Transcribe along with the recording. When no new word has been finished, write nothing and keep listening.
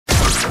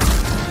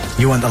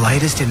You want the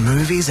latest in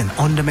movies and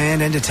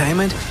on-demand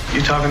entertainment?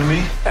 You talking to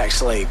me?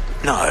 Actually,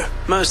 no.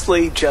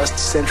 Mostly just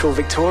Central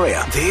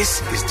Victoria.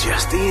 This is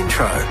just the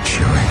intro.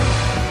 Chilling.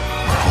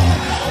 We're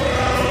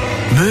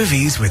home.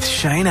 Movies with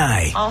Shane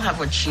A. I'll have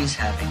what she's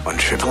having. On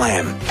Triple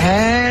M.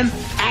 And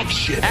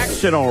action.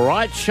 Action, all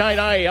right. Shane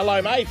A.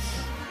 Hello, mate.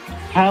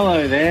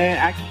 Hello there.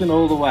 Action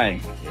all the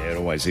way. Yeah, it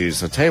always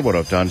is. I'll tell you what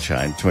I've done,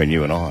 Shane, between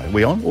you and I. Are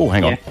we on? Oh,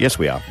 hang on. Yes,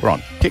 we are. We're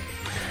on. Tick.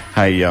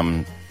 Hey,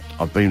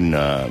 I've been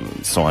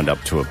signed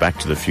up to a Back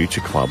to the Future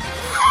club.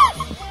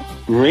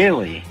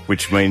 Really?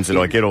 Which means that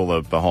I get all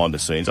the behind the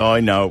scenes.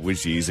 I know it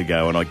was years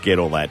ago and I get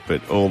all that,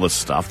 but all the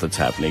stuff that's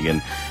happening,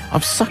 and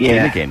I'm sucked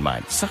in again,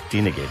 mate. Sucked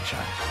in again, Shane.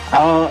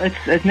 Oh,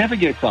 it never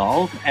gets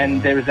old,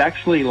 and there's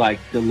actually like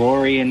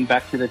DeLorean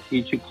Back to the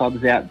Future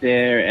clubs out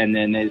there, and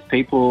then there's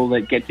people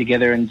that get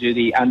together and do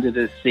the under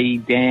the sea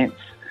dance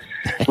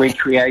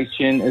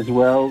recreation as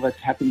well that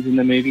happens in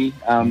the movie.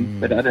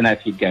 But I don't know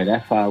if you'd go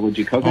that far, would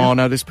you, Cogger? Oh,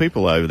 no, there's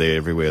people over there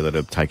everywhere that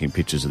are taking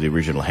pictures of the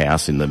original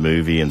house in the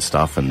movie and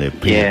stuff, and they're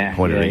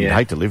pointing at it. You'd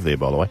hate to live there,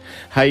 by the way.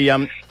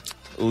 Hey,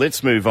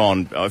 let's move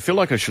on. I feel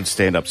like I should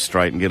stand up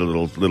straight and get a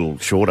little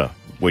shorter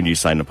when you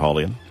say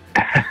Napoleon.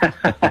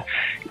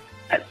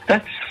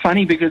 That's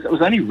funny because it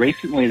was only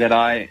recently that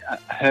I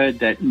heard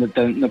that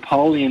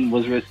Napoleon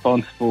was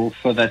responsible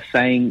for the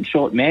saying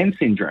short man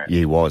syndrome. Yeah,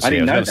 he was. I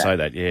didn't know going to say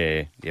that.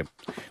 Yeah, yep.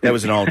 That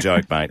was an old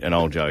joke, mate. An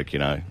old joke, you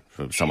know,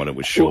 from someone that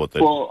was short.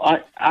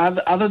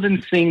 Other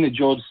than seeing the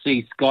George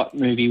C. Scott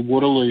movie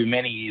Waterloo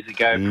many years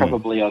ago,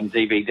 probably on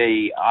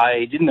DVD,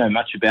 I didn't know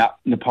much about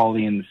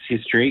Napoleon's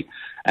history.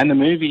 And the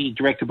movie,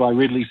 directed by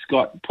Ridley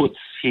Scott, puts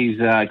his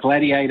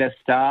Gladiator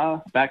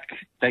star back.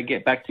 They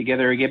get back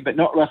together again, but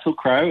not Russell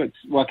Crowe. It's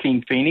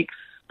Joaquin Phoenix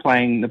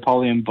playing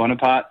Napoleon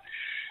Bonaparte.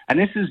 And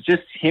this is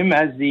just him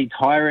as the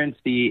tyrant,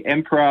 the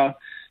emperor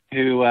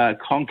who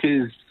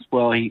conquers,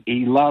 well, he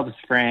loves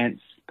France,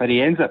 but he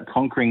ends up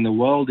conquering the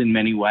world in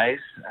many ways.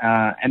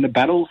 And the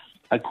battles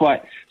are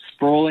quite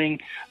sprawling,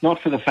 not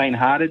for the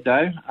faint-hearted,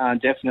 though,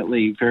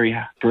 definitely very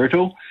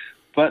brutal.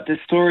 But the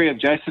story of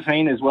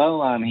Josephine as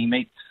well, he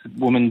meets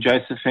woman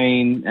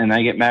Josephine and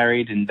they get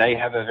married, and they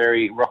have a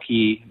very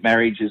rocky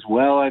marriage as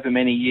well over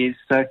many years.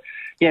 So,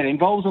 yeah, it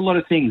involves a lot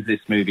of things, this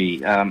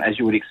movie, as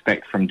you would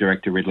expect from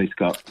director Ridley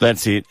Scott.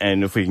 That's it.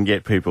 And if we can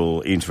get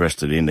people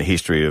interested in the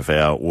history of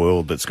our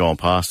world that's gone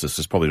past us,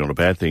 it's probably not a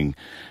bad thing,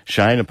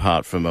 Shane,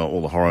 apart from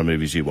all the horror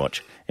movies you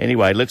watch.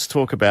 Anyway, let's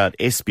talk about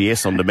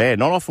SBS On Demand.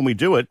 Not often we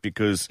do it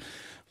because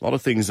a lot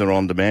of things that are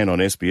on demand on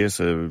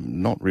SBS are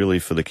not really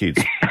for the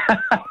kids.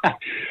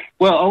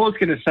 Well, I was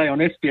going to say on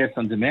SBS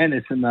On Demand,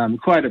 there's some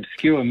quite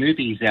obscure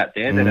movies out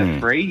there that are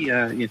free.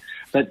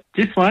 But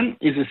this one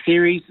is a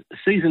series,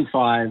 Season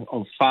 5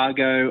 of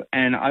Fargo,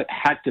 and I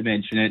had to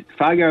mention it.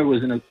 Fargo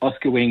was an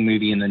Oscar-winning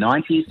movie in the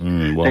 90s.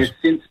 There's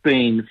since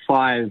been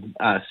 5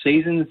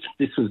 seasons.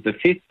 This was the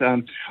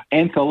 5th.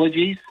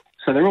 Anthologies,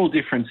 so they're all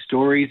different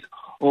stories,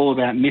 all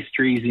about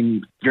mysteries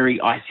in very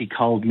icy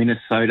cold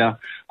Minnesota.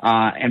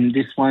 And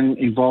this one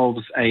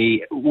involves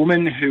a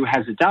woman who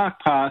has a dark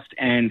past,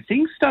 and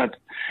things start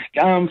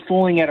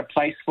falling out of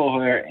place for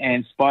her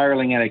and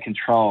spiraling out of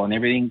control, and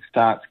everything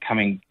starts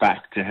coming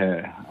back to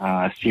her.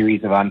 A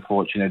series of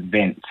unfortunate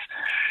events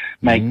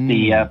make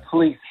the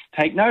police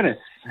take notice,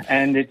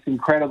 and it's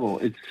incredible.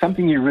 It's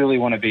something you really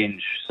want to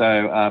binge.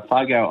 So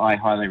Fargo, I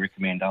highly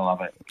recommend. I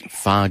love it.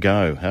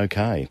 Fargo,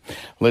 okay.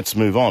 Let's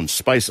move on.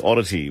 Space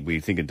Oddity, we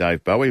think of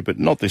Dave Bowie, but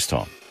not this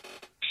time.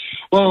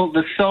 Well,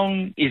 the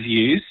song is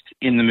used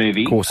in the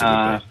movie. Of course it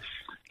would be.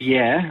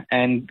 Yeah,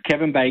 and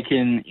Kevin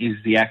Bacon is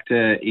the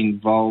actor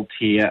involved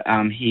here.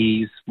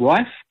 His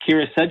wife,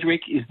 Kira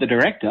Sedgwick, is the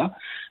director.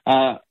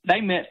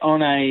 They met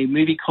on a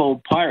movie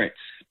called Pirates,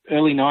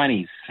 early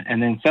 90s,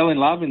 and then fell in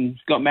love and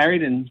got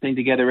married and been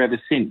together ever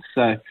since.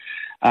 So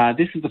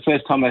this is the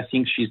first time I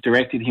think she's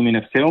directed him in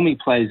a film. He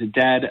plays a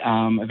dad,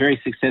 a very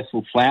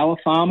successful flower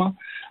farmer.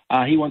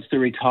 He wants to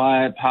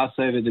retire, pass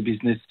over the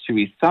business to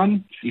his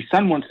son. His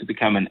son wants to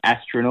become an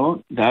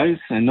astronaut, though,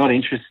 so not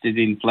interested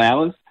in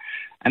flowers.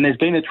 And there's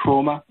been a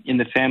trauma in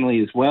the family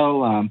as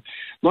well. A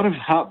lot of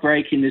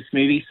heartbreak in this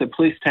movie, so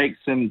please take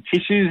some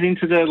tissues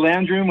into the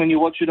lounge room when you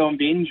watch it on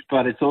binge,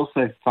 but it's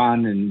also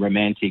fun and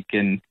romantic,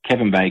 and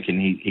Kevin Bacon,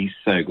 he's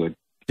so good.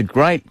 The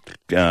great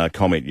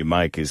comment you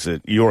make is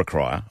that you're a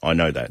crier. I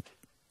know that.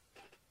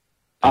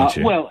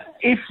 Well,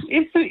 if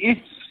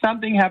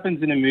something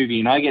happens in a movie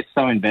and I get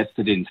so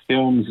invested in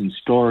films and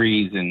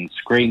stories and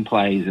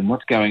screenplays and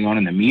what's going on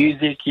in the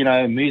music,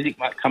 music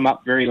might come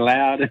up very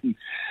loud,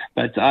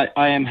 but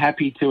I am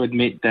happy to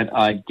admit that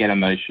I get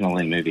emotional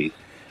in movies.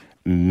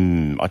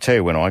 I tell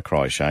you when I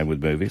cry, Shane,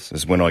 with movies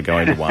is when I go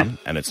into one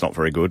and it's not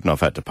very good and I've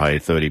had to pay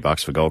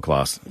 $30 for gold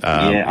class.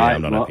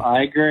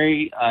 I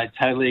agree. I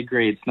totally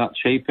agree. It's not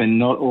cheap and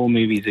not all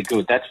movies are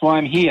good. That's why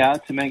I'm here,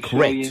 to make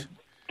sure you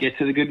get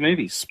to the good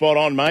movies. Spot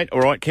on, mate. All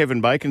right, Kevin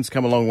Bacon's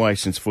come a long way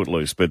since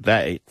Footloose, but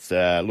that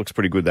looks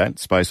pretty good, that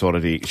Space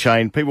Oddity.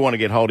 Shane, people want to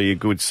get hold of your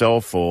good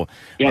self, or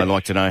they'd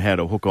like to know how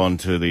to hook on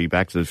to the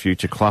Back to the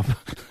Future Club.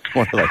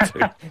 What do they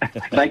do?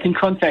 They can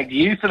contact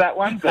you for that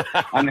one, but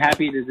I'm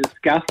happy to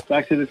discuss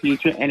Back to the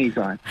Future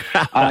anytime.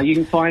 You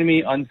can find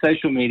me on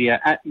social media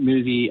at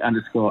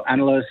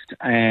movie_analyst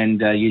and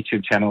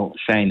YouTube channel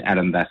Shane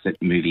Adam Bassett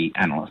Movie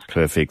Analyst.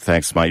 Perfect.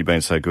 Thanks, mate. You've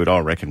been so good. I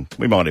reckon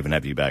we might even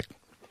have you back.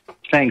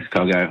 Thanks,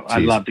 Coggo.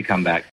 I'd love to come back.